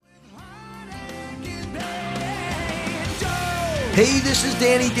Hey, this is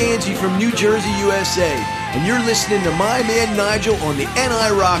Danny Danzy from New Jersey, USA, and you're listening to my man Nigel on the NI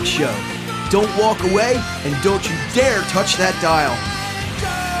Rock Show. Don't walk away, and don't you dare touch that dial.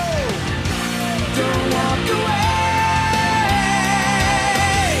 Don't walk away.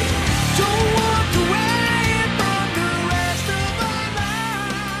 Don't walk away from the rest of our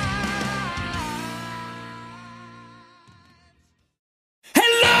lives.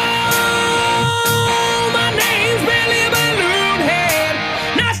 Hello, my name's Billy Balloonhead.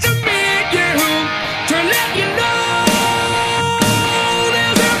 Nice to meet you. To let you know,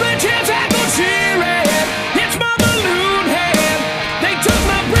 there's every chance I can see red. It's my balloon head. They took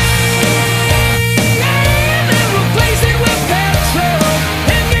my brain and replaced it with petrol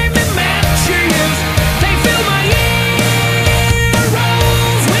and gave me matches. They filled my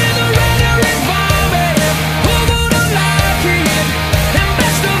ear-rolls with a rhetoric vomit. Who would have liked it? And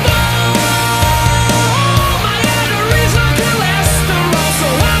best of all, my arteries are cholesterol, so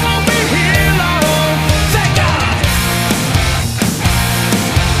I won't be here long. Thank God.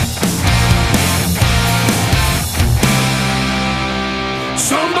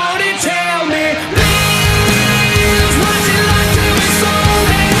 Somebody tell me, please, what's it like to be so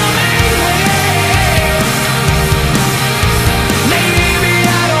damn angry? Maybe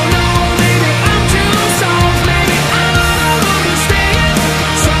I don't know, maybe I'm too soft, maybe I don't understand.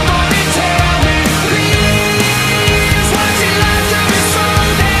 Somebody tell me, please, what's it like to be so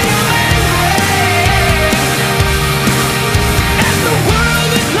damn angry? As the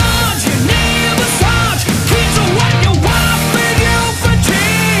world is large, your neighbor's large, kids are what you want with you for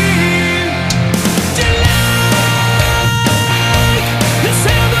tea.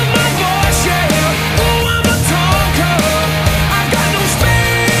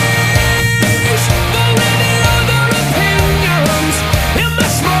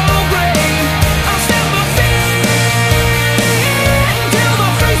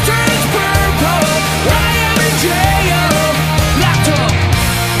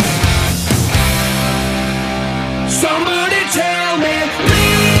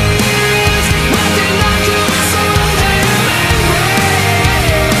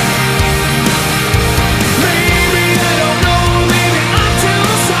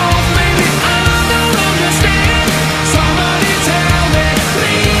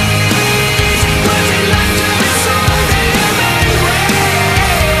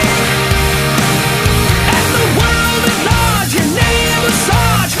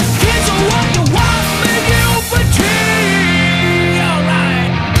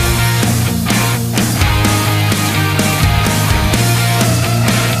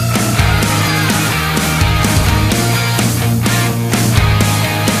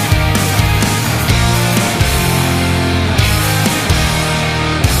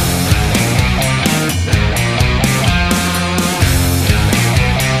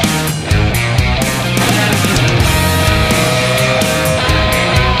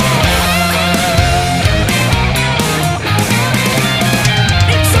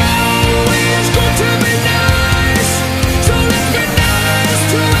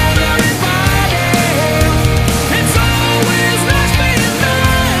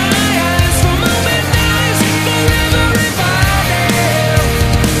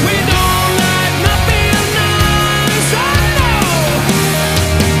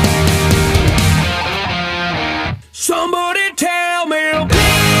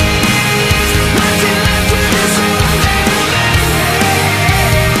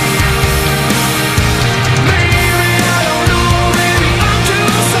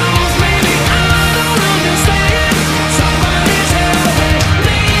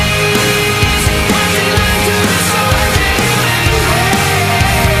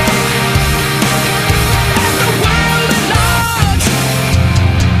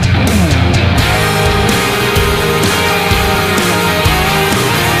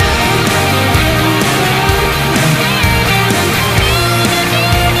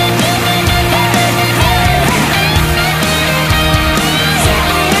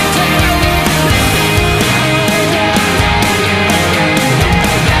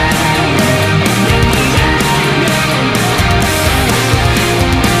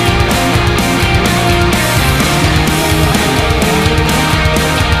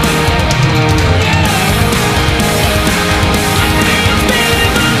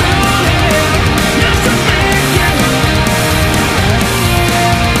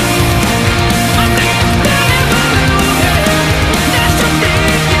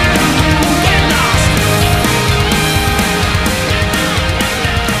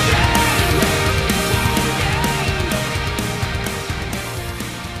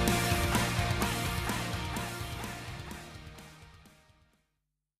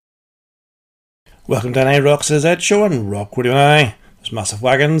 Welcome to NI Rock's Ed Show on Rock Radio NI. There's Massive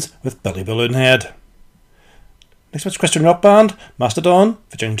Wagons with Billy Balloonhead. Next week's Christian rock band, Mastodon,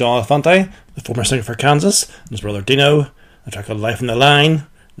 featuring John Elefante, the former singer for Kansas, and his brother Dino, a track called Life in the Line.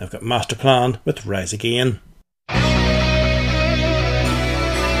 And I've got Masterplan with Rise Again.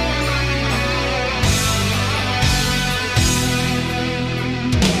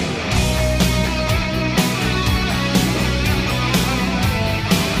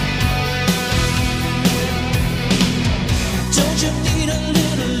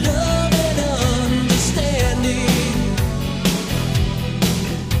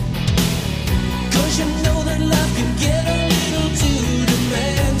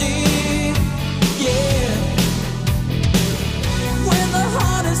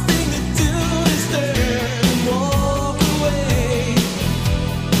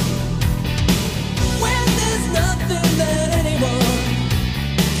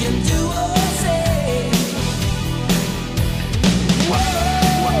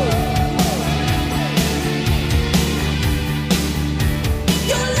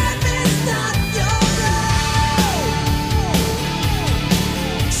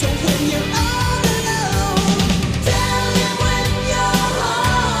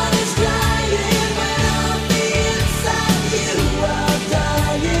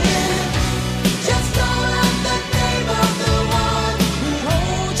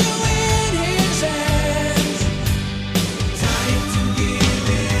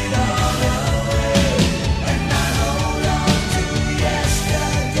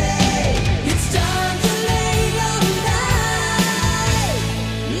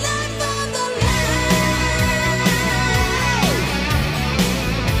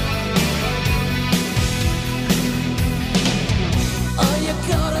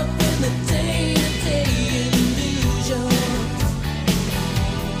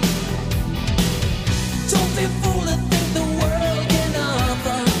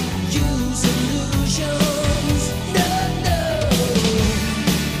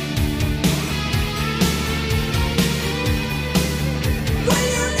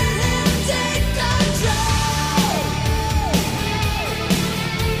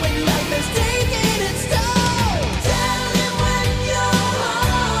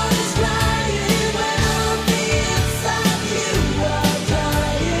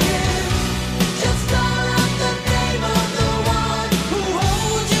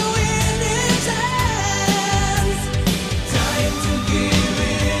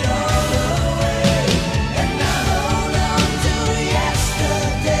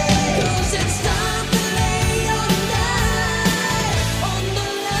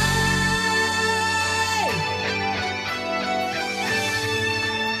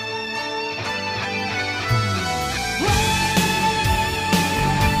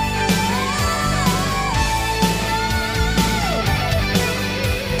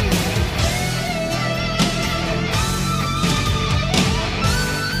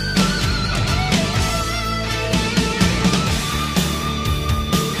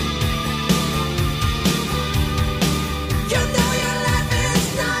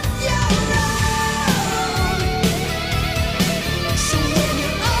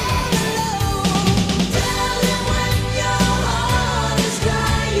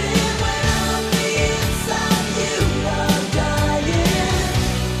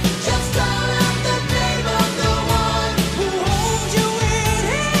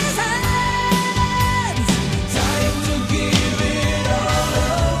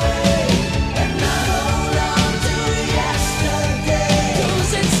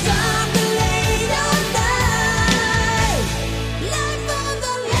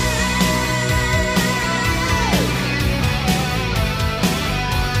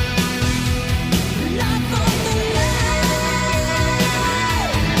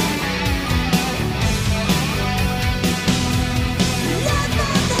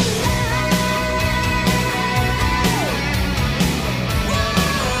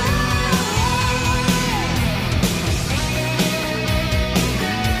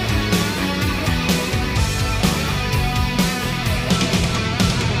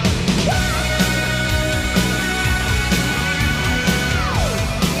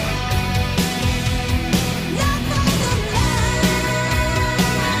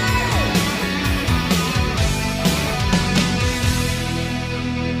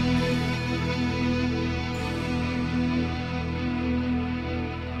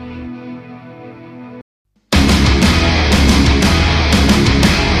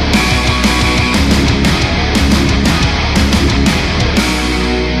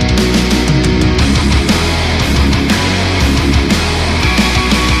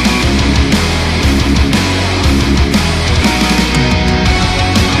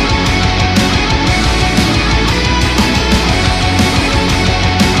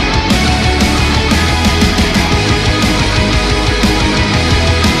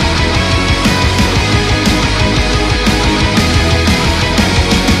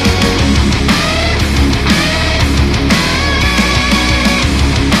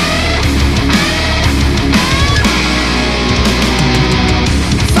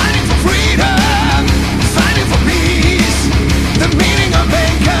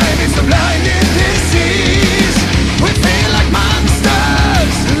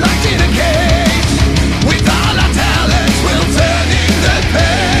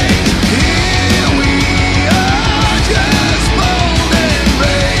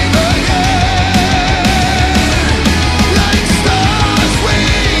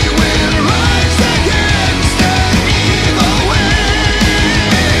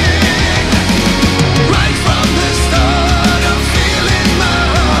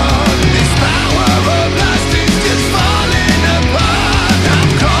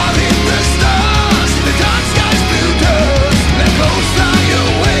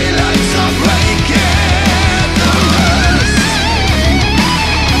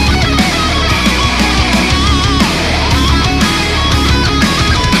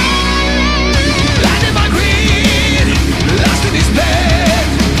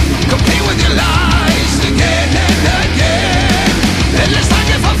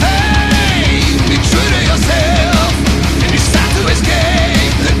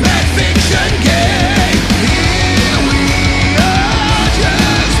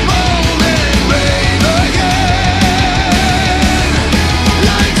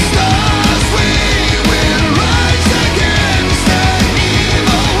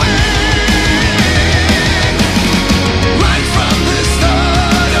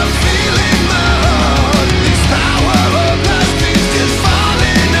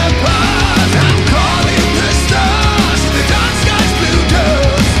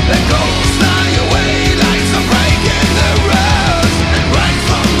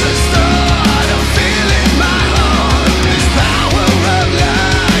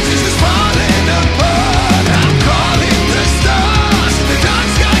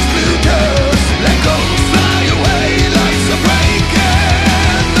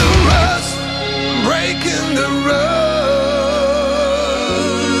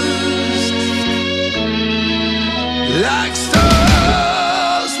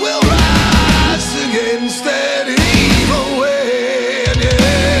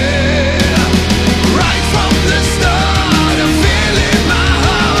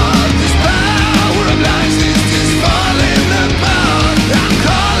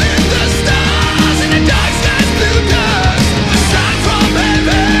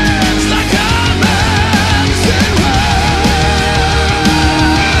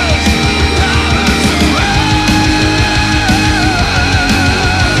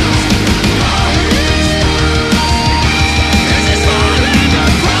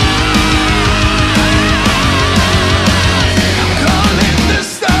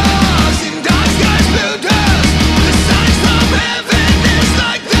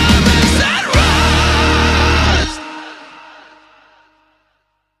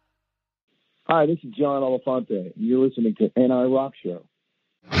 Hi, this is John Elefante, and you're listening to NI Rock Show.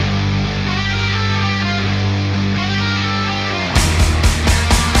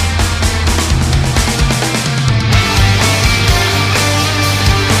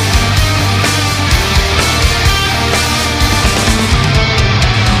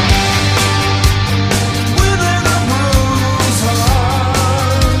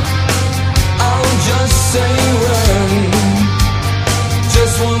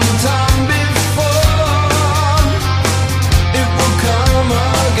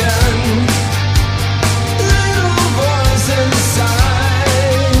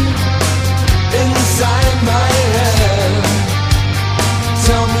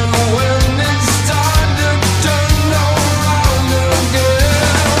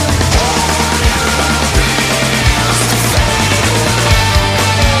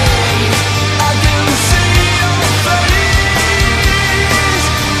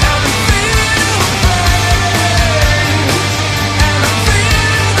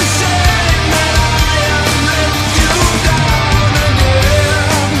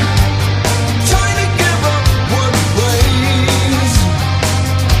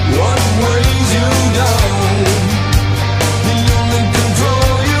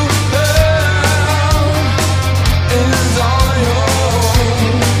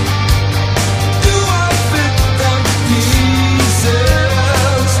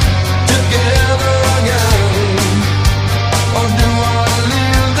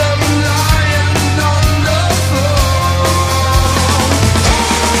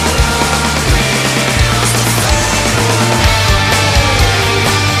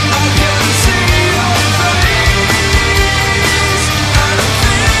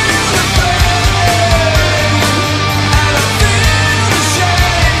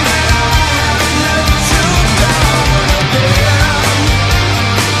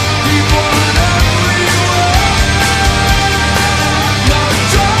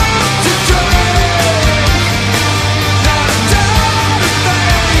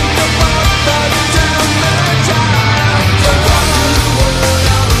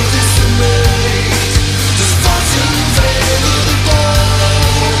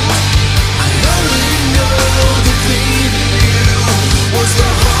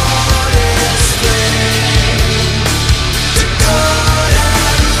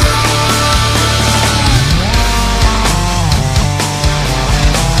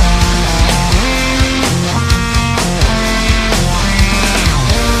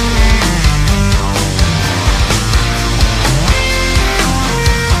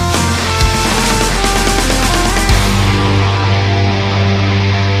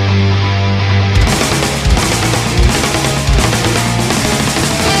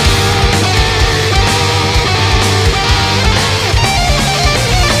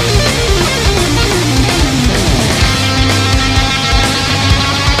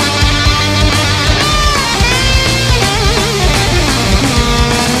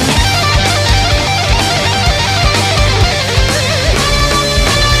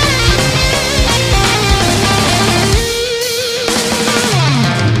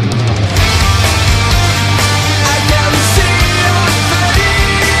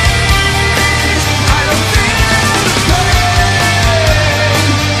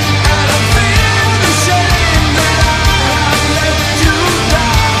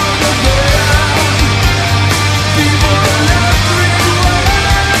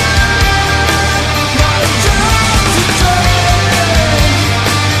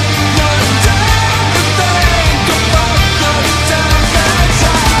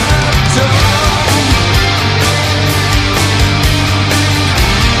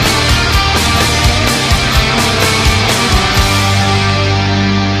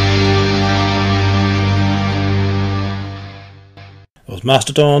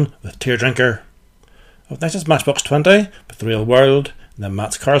 Mastodon with Tear Drinker. Up next is Matchbox 20 with The Real World, and then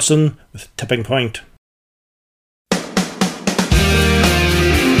Mats Carlson with Tipping Point.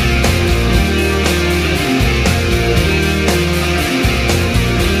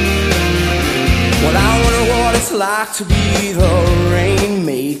 Well, I wonder what it's like to be the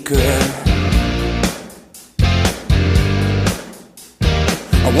rainmaker.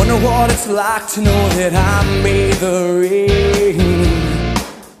 I wonder what it's like to know that I made the rain.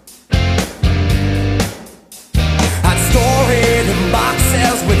 I'd store it in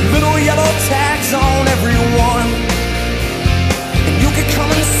boxes with little yellow tags on every one, and you could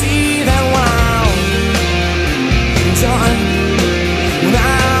come and see that when I'm done, when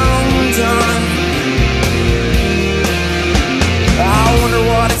I'm done. I wonder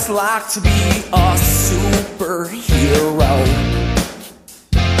what it's like to be a superhero.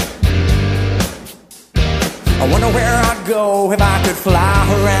 I wonder where I'd go if I could fly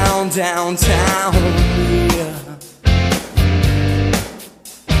around downtown. Yeah.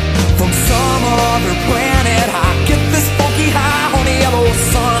 From some other planet, I get this funky high on the yellow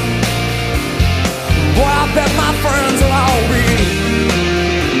sun. Boy, I bet my friends are already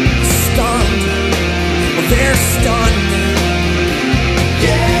stunned. Well, they're stunned.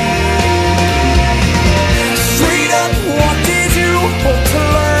 Yeah. Straight up, what did you hope to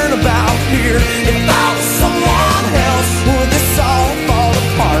learn about here? If I was someone else, would this all fall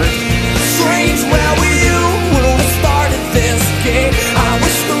apart? Strange, where were you when we started this game? I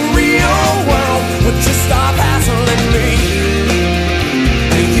wish the real world would just stop hassling me.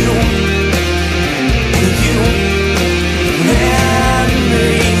 You and me.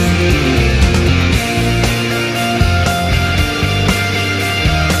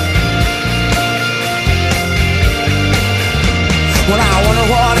 Well, I wonder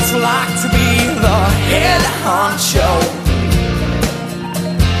what it's like to be the head honcho.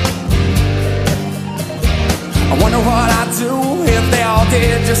 I wonder what I'd do if they all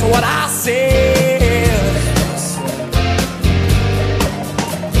did just what I said.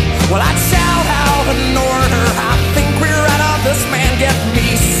 Well, I'd shout out an order. I think we're out of this, man, get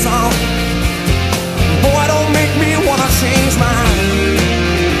me some. Boy, don't make me wanna change my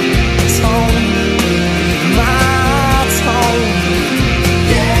tone. My tone.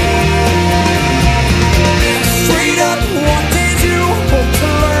 Yeah. Straight up, what did you hope to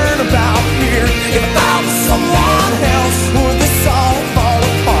learn about here? If I was someone else, would this all fall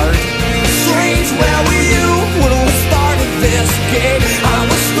apart? Strange, where were you when we started this game? I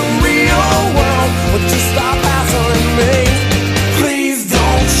wish the real world would just stop hassling me. Please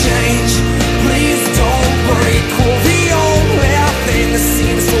don't change.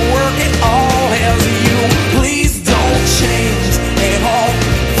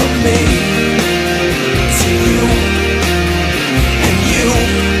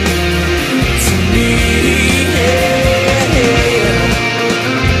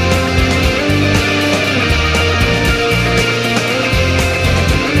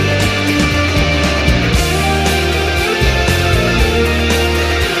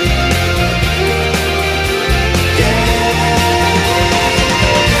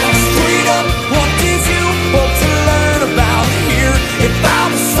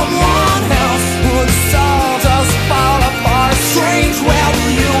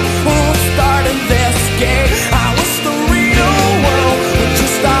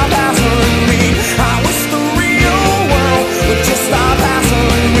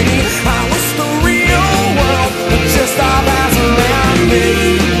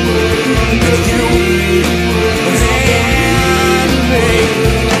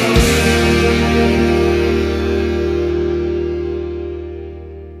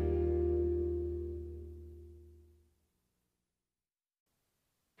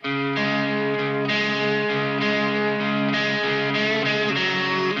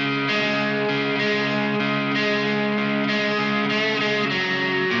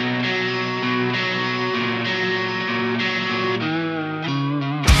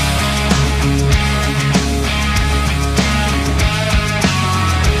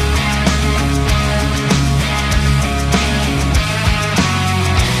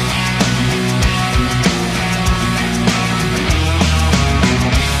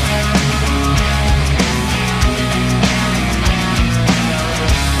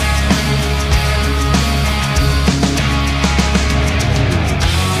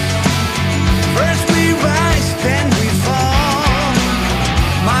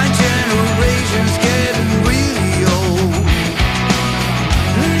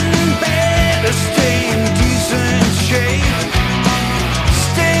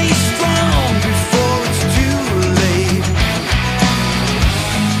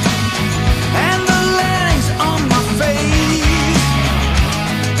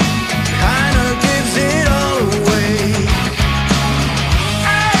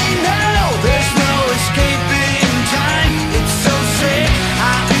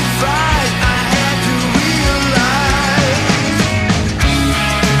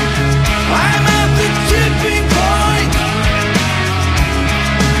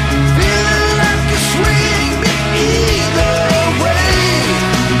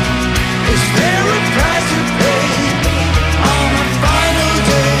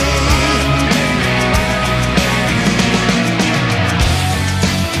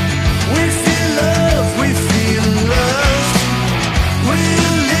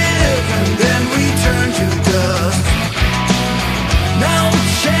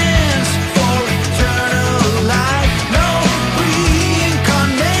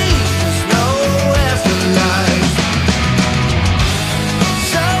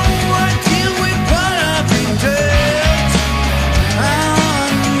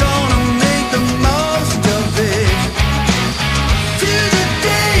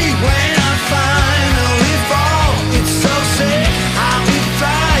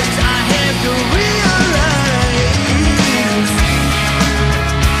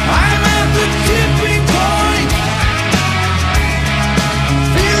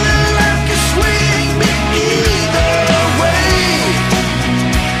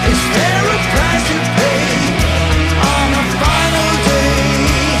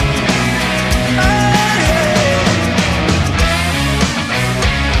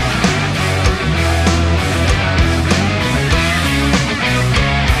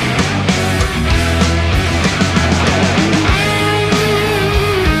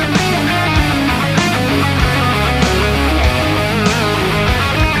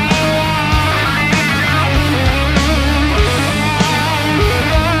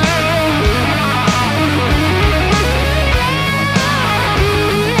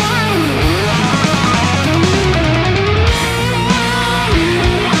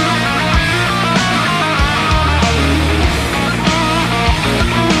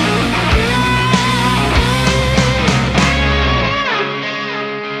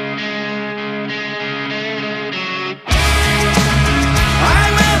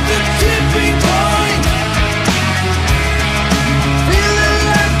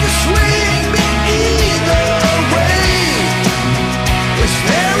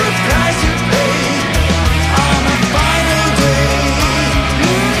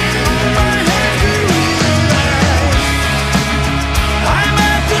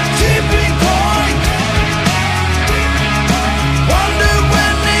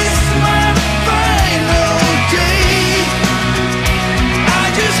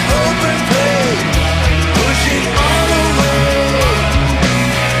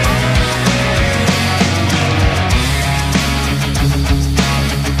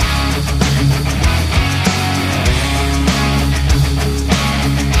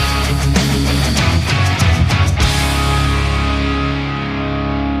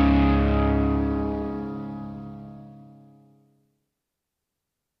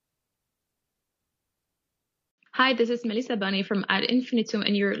 Hi, this is Melissa Bunny from Ad Infinitum,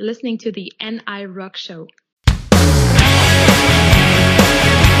 and you're listening to the NI Rock Show.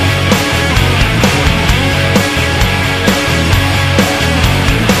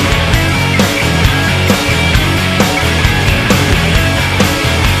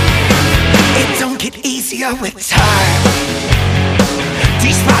 It don't get easier with time.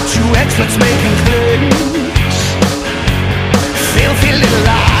 Despite you experts making claims, filthy little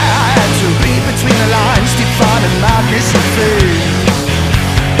lies to read between the lines, defining madness and fame.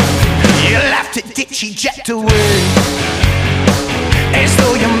 You'll have to ditch, eject away, as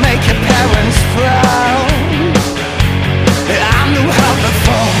though you make your parents proud. I knew her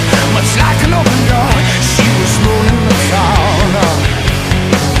before, much like an open door. She was ruling the town.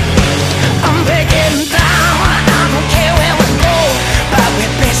 I'm breaking down, I don't care where we go, but we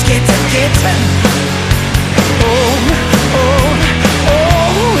best get to getting.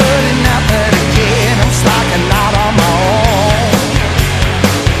 Oh, hurting up and again, I'm slacking out on my own.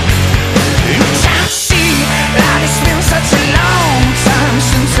 You can't see that it's been such a long time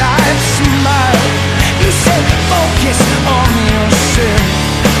since I've smiled. You said focus on yourself.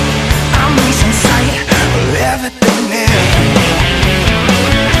 I'm losing sight of everything else.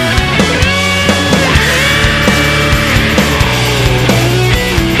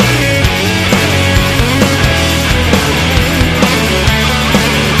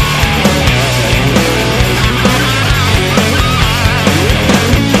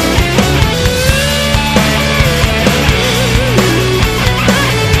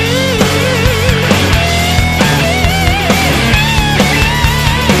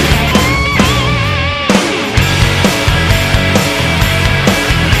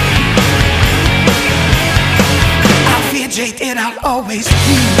 And I'll always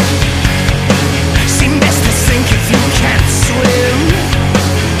be. Seem best to sink if you can't swim.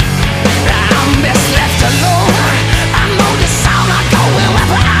 I'm best left alone. I know the sound, I go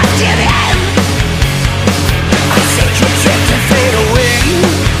wherever I get in. I take your trip to fade away.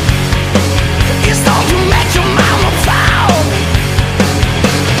 It's all you make your mama proud.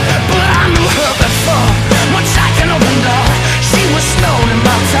 But I knew her before, much like an open door. She was known in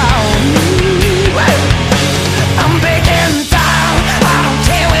my town. I'm begging down, I don't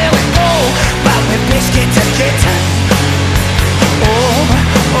care where we go, but we best get to getting.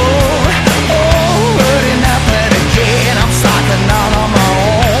 Hurting up and again, I'm slacking out on my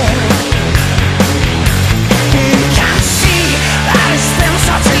own. You can't see that it's been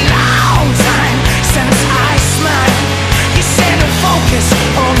such a long time since I smiled. You said to focus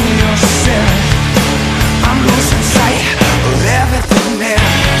on yourself. I'm losing sight of everything else.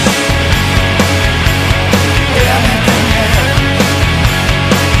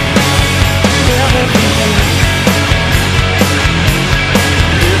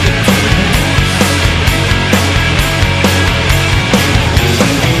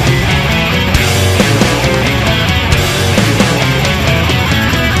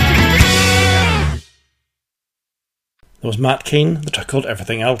 That was Matt Keane, the track called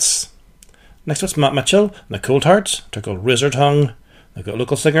Everything Else. Next up, it's Matt Mitchell and the Cold Hearts, the track called Razor Tongue. They've got a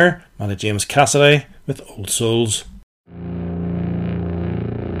local singer, Manny James Cassidy, with Old Souls.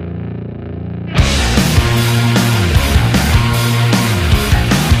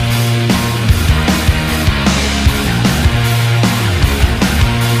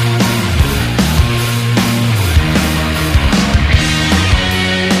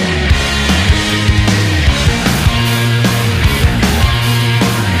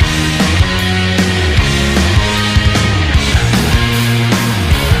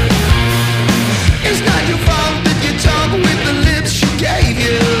 It's not your fault that you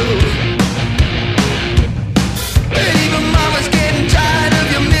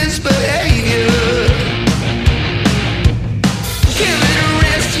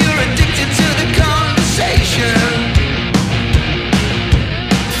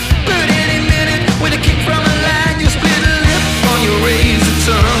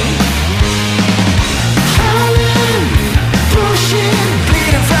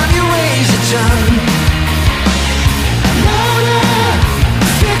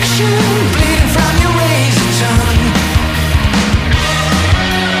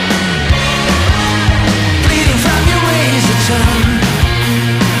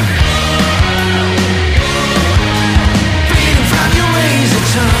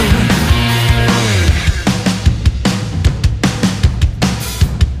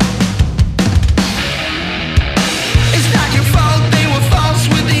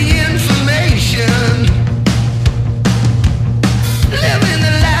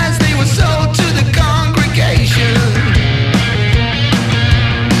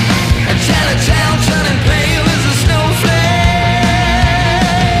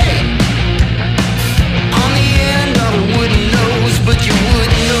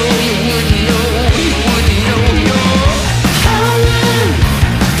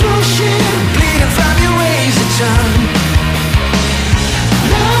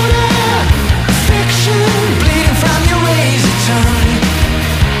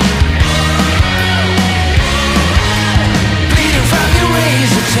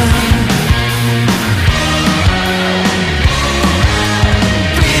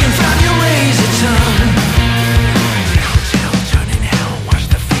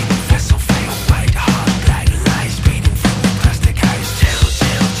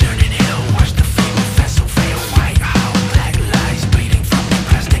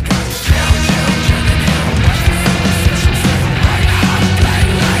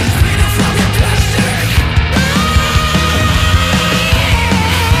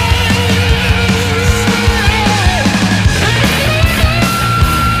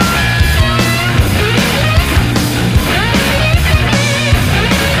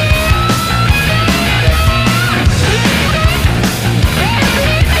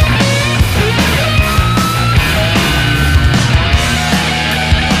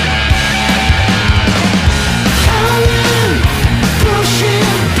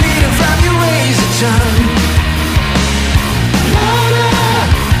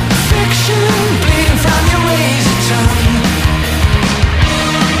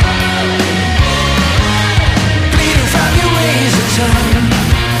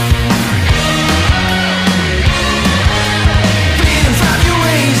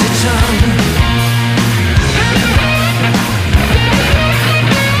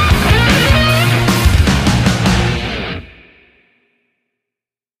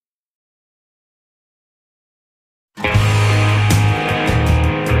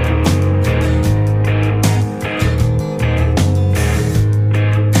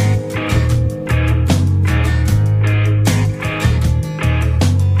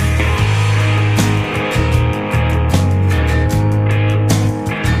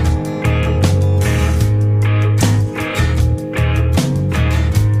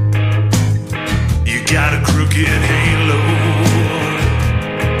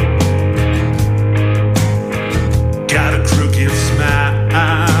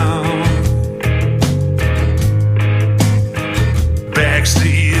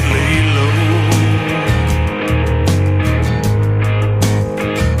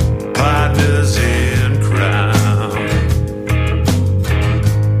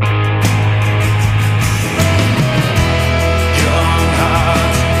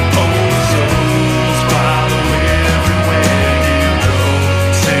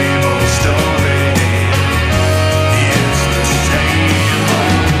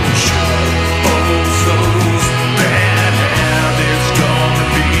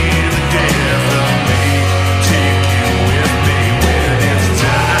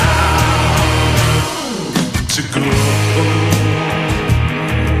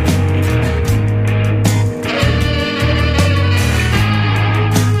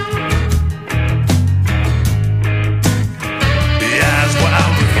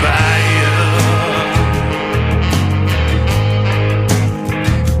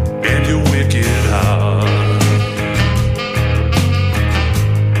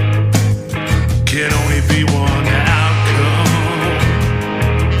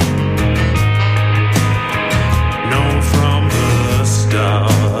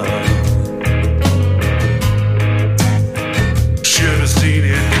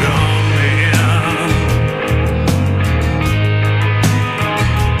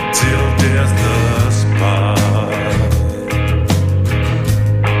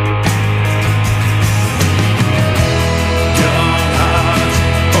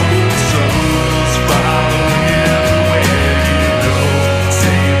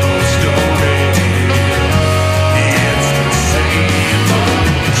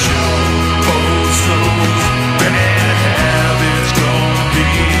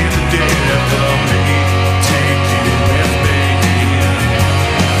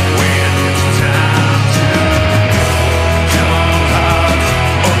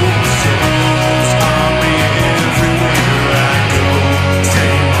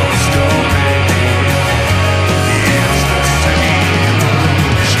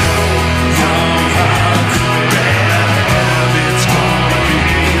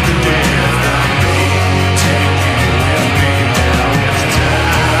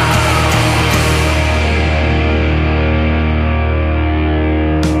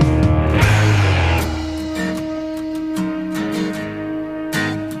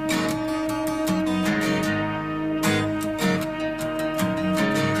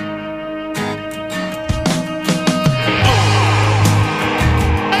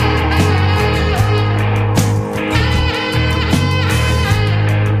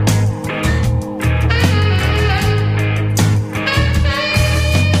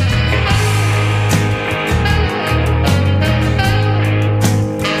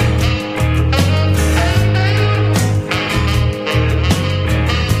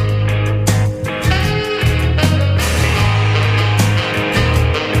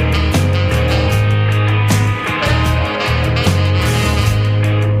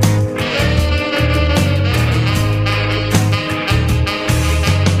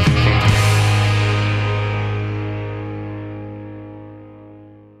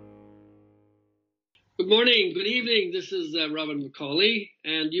morning, good evening. This is Robin McAuley,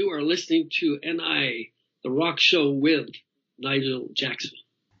 and you are listening to NI, the rock show with Nigel Jackson.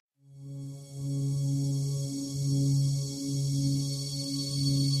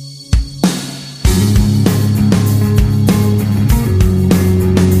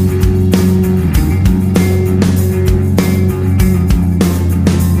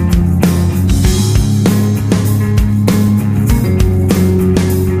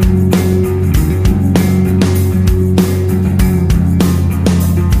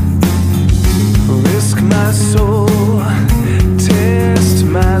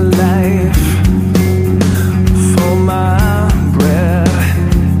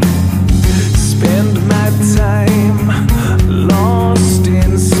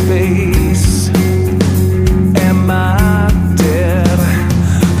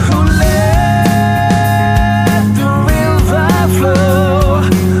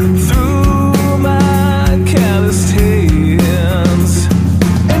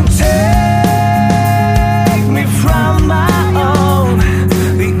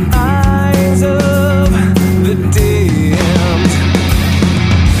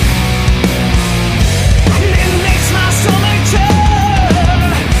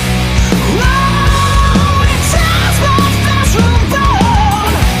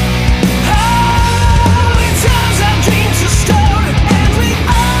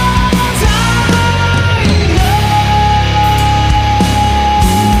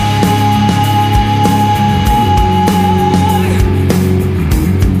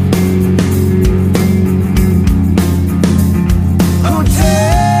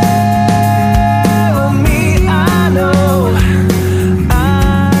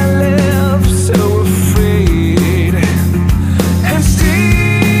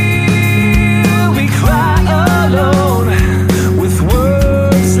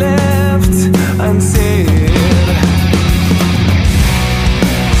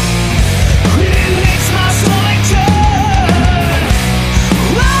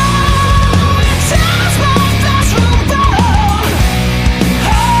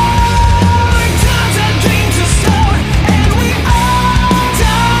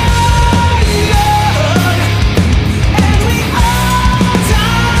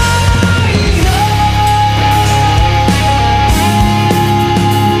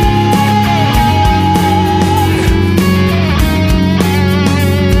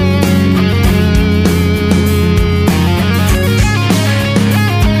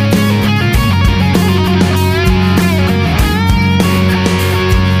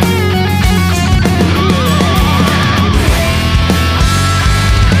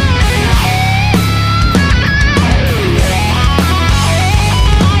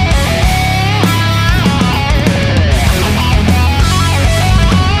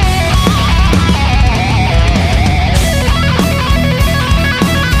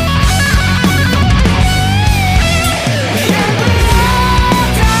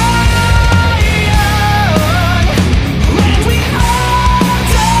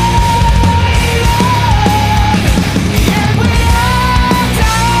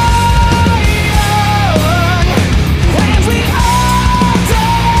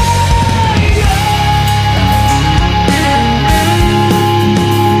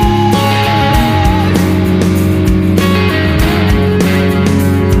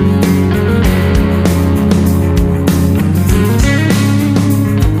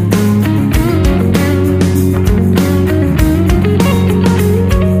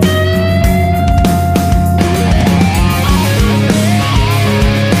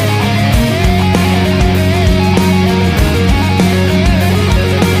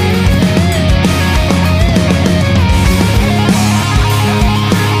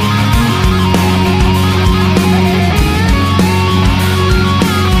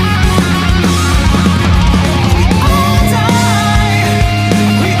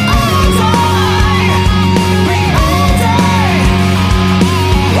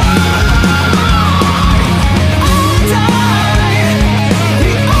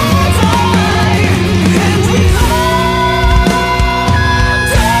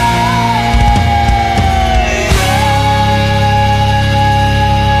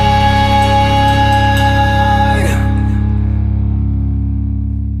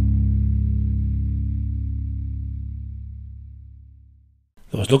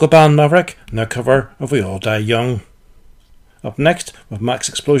 There was local band Maverick and their cover of We All Die Young. Up next, with Max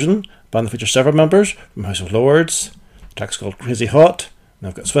Explosion, a band that features several members from House of Lords. The track's called Crazy Hot, and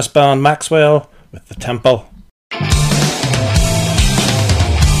I've got Swiss band Maxwell with The Temple.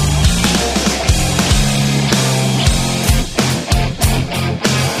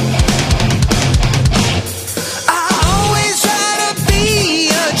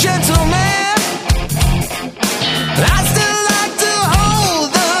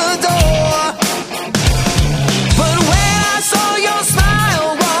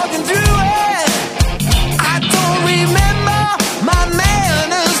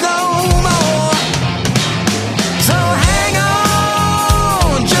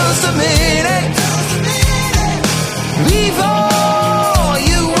 before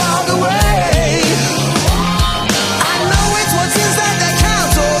you walk away. I know it's what's inside that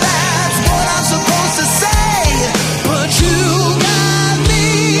counts, oh, that's what I'm supposed to say. But you got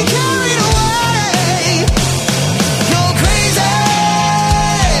me carried away. You're crazy,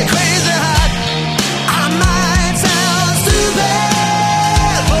 crazy hot. I might sound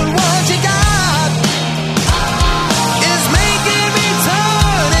stupid, but what you got is making me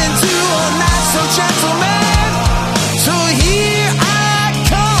turn into a not so gentleman. So here I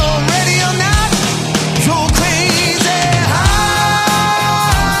come, ready or not. You're crazy hot.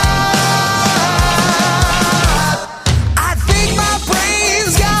 I think my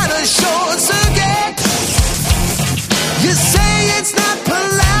brain's got a short circuit. You say it's not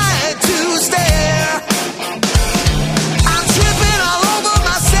polite to stare. I'm tripping all over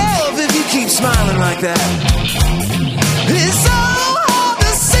myself if you keep smiling like that. It's so hard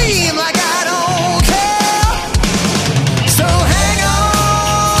to seem like I don't care. So hang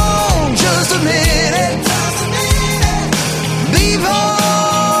on just a minute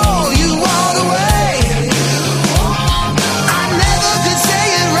before you walk away. I never could say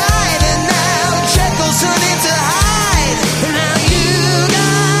it right, and now Jekyll's turned into Hyde. And now you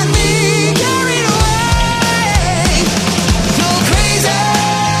got me carried away. You're crazy,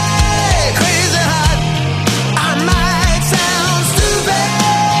 crazy hot. I might sound stupid,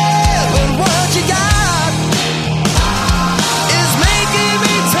 but what you got is making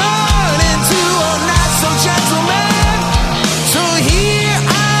me turn into a not so gentleman. So here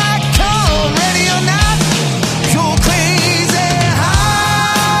I come, ready or not. You're crazy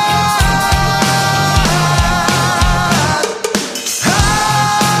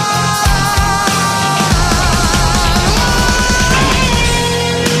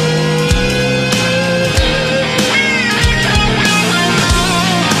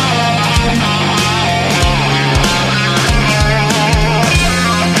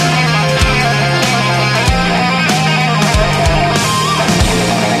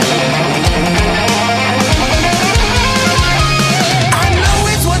I know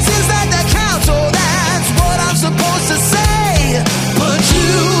it's what's inside that counts, oh, that's what I'm supposed to say. But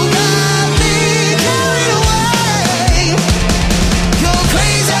you got me carried away. You're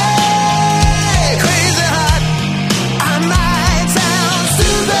crazy, crazy hot. I might sound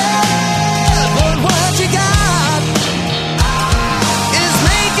stupid, but what you got is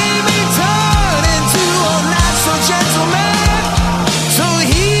making me turn into a not so gentleman. So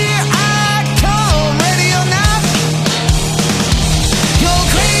here I come, ready or not. You're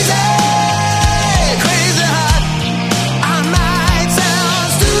crazy, crazy hot. I might sound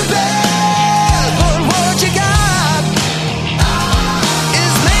stupid, but what you got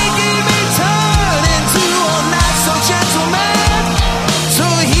is making me turn into a not so gentleman. So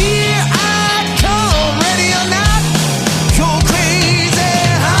here I come, ready or not. You're crazy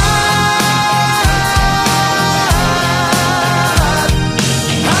hot.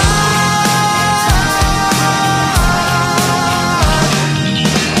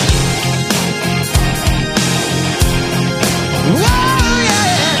 Whoa,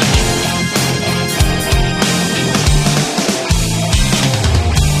 yeah.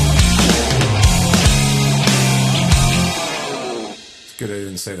 It's good I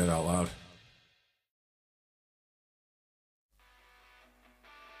didn't say that out loud.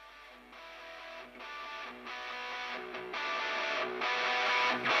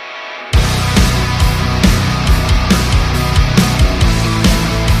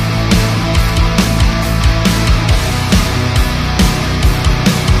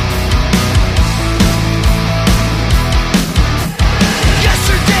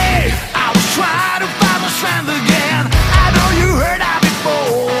 Yesterday, I was trying to find my strength again. I know you heard that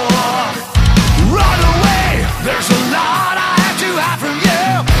before. Run away, there's a lot I have to hide from you,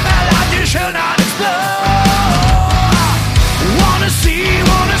 and I just should not explore. Wanna see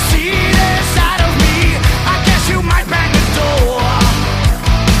this side of me. I guess you might bang the door.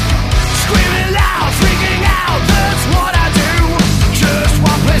 Screaming loud, freaking out, that's what I do. Just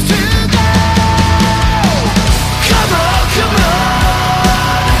one place to go. Come on, come on.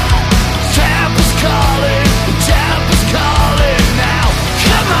 Tempest calling now.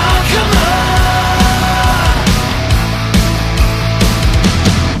 Come on, come on.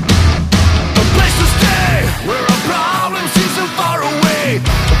 A place to stay where our problems seem so far away.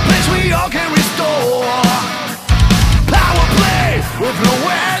 A place we all can restore. Power play with no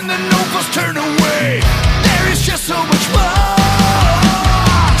end and no fuss turn away. There is just so much more.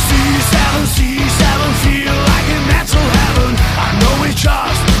 C7, feel like a natural heaven. I know we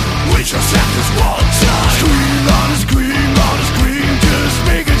just have this one time. Scream on a scream, just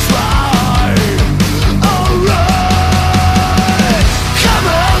make it try. Alright.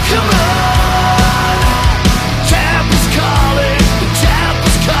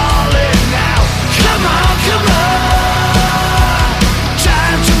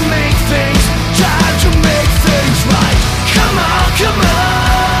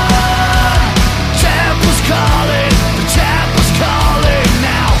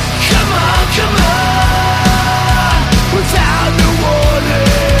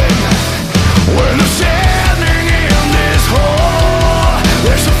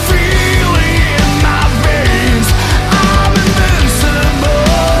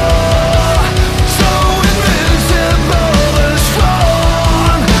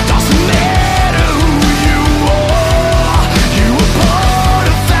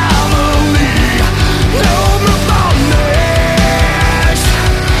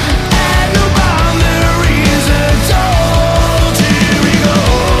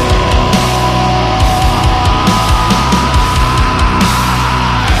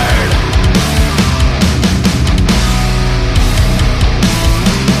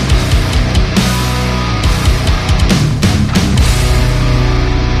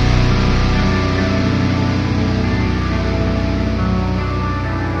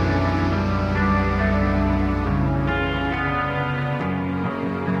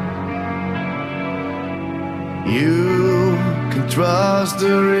 lost,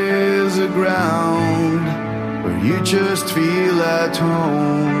 there is a ground where you just feel at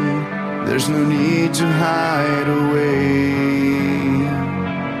home. There's no need to hide away.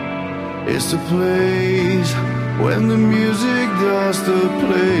 It's the place when the music does the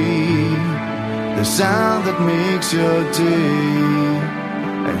play, the sound that makes your day,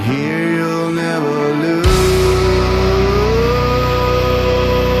 and here you'll never lose.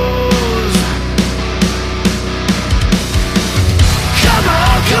 Come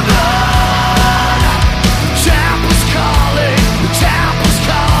on, come on, the temple's calling, the temple's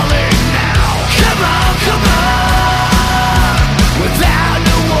calling now. Come on, come on, without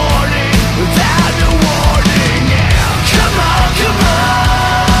no warning, without no warning now. Come on, come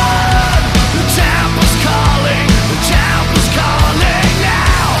on, the temple's calling, the temple's calling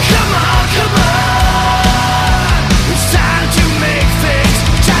now. Come on, come on, it's time to make things,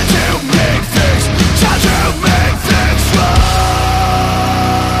 time to make things, time to make things right.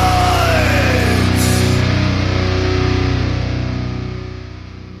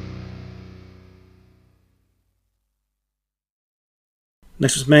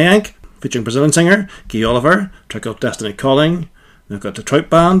 Next was Mayank, featuring Brazilian singer Guy Oliver, track called Destiny Calling. Then we've got the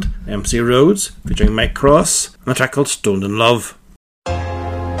Trout Band, MC Rhodes, featuring Mike Cross, and a track called Stoned in Love.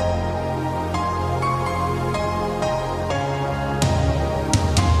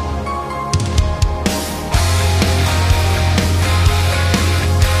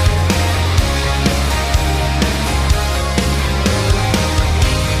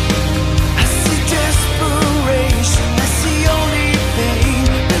 I see desperation, I see only pain.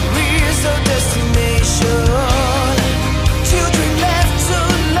 There is no destination. Children left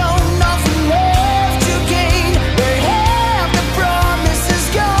alone, nothing left to gain. Where have the promises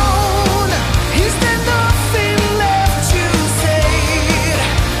gone? Is there nothing left to say?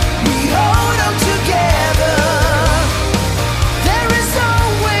 We hold on together. There is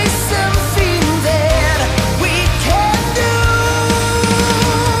always something that we can do.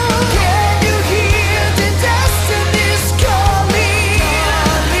 Can you hear the destiny's calling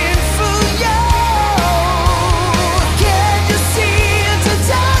for you? Can you see the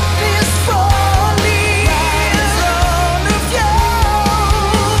darkness falling in front of you?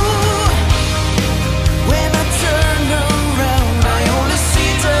 When I turn around, I only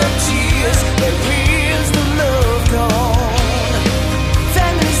see the tears. Where is the love gone?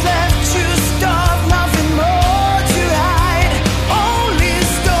 Families left to starve, nothing more to hide. Only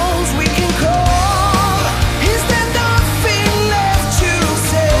stones we can call. Is there nothing left to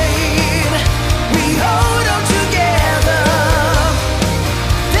say? We hold on together.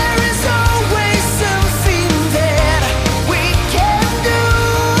 There is always something that we can do.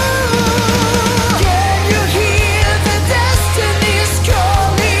 Can you hear the destiny's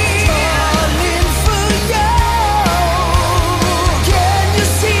calling for you? Can you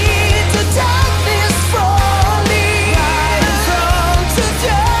see the darkness falling right in front of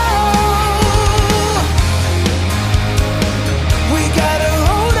you? We gotta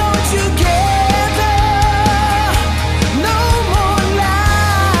hold on together. No more lies,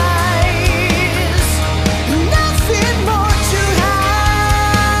 nothing more to hide.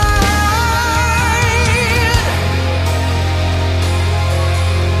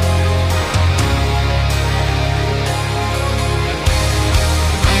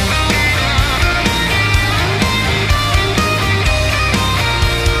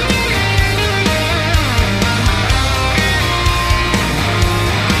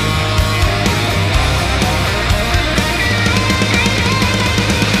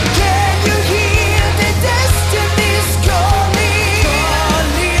 Can you hear the destiny's calling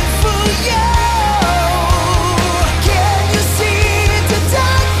for you? Can you see the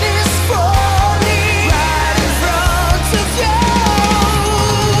darkness falling right in front of you?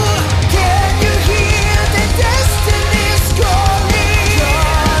 Can you hear the destiny's calling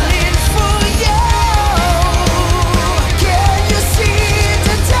for you? Can you see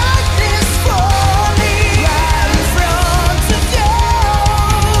the darkness falling right in front of you?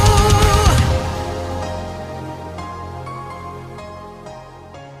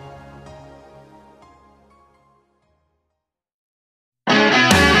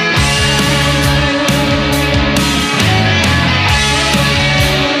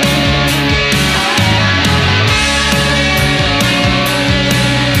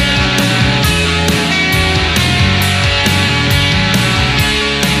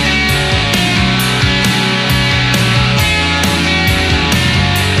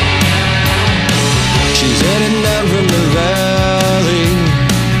 She's heading down from the valley.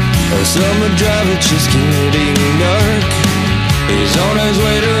 A summer drive, it's just getting dark. He's on his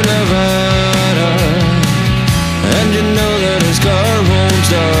way to Nevada, and you know that his car won't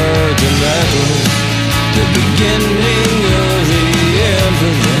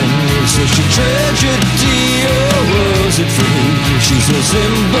so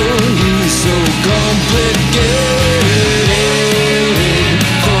simple, he's so complicated.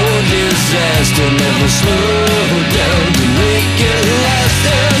 For disaster, never slow down to make it last.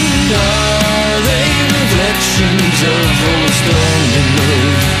 And are they reflections of old stolen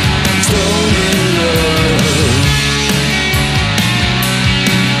love? Stolen love.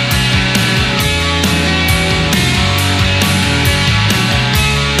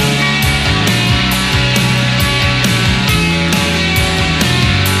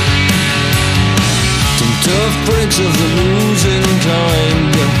 Tough breaks of the losing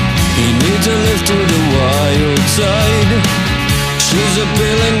kind. He needs a lift to the wild side. She's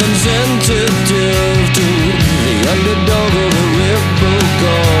appealing and sensitive to the underdog of the rebel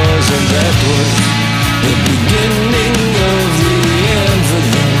cause. And that was the beginning of the end for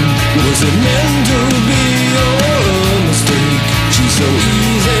them. Was it meant to be or a mistake? She's so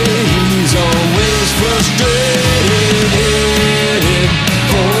easy, he's always frustrated.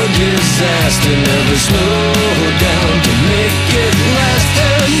 For disaster, never slow down to make it last.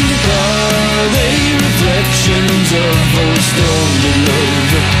 And are they reflections of old stolen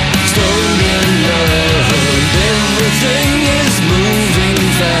love? Stolen love. Everything is moving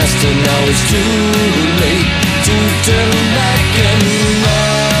fast and now it's too late to turn back. And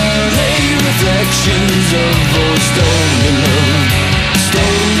are they reflections of old stolen love?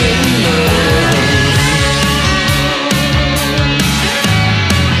 Stolen love.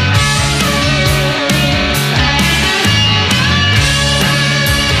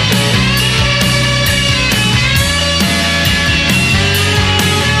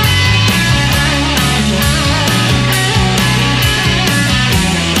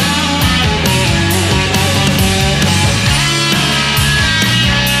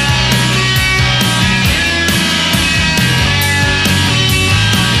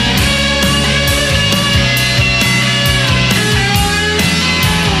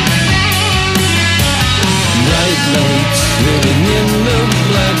 Living in the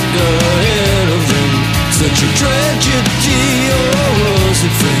black ahead of them. Such a tragedy, or was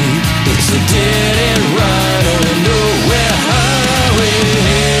it fate? It's a dead end ride on a nowhere highway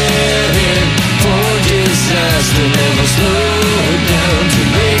headed for disaster. Never slow down to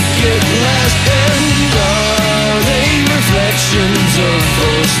make it last. And are they reflections of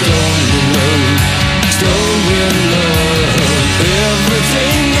old stolen love? Stolen love.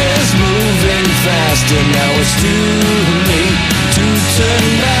 Everything is moving fast and now it's too late to turn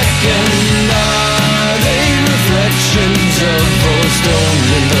back. And are they reflections of old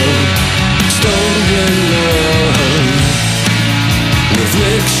stolen love? Stolen love.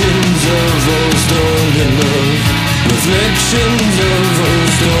 Reflections of old stolen love. Reflections of old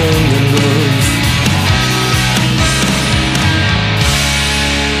stolen love.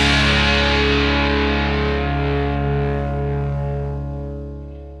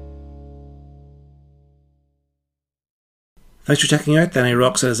 Thanks for checking out the NI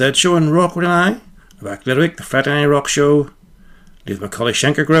Rocks at Z show and Rock with an Eye. I'm back later week, the Friday NI Rock show, leave the McAuley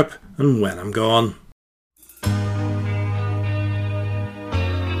Schenker group, and When I'm Gone.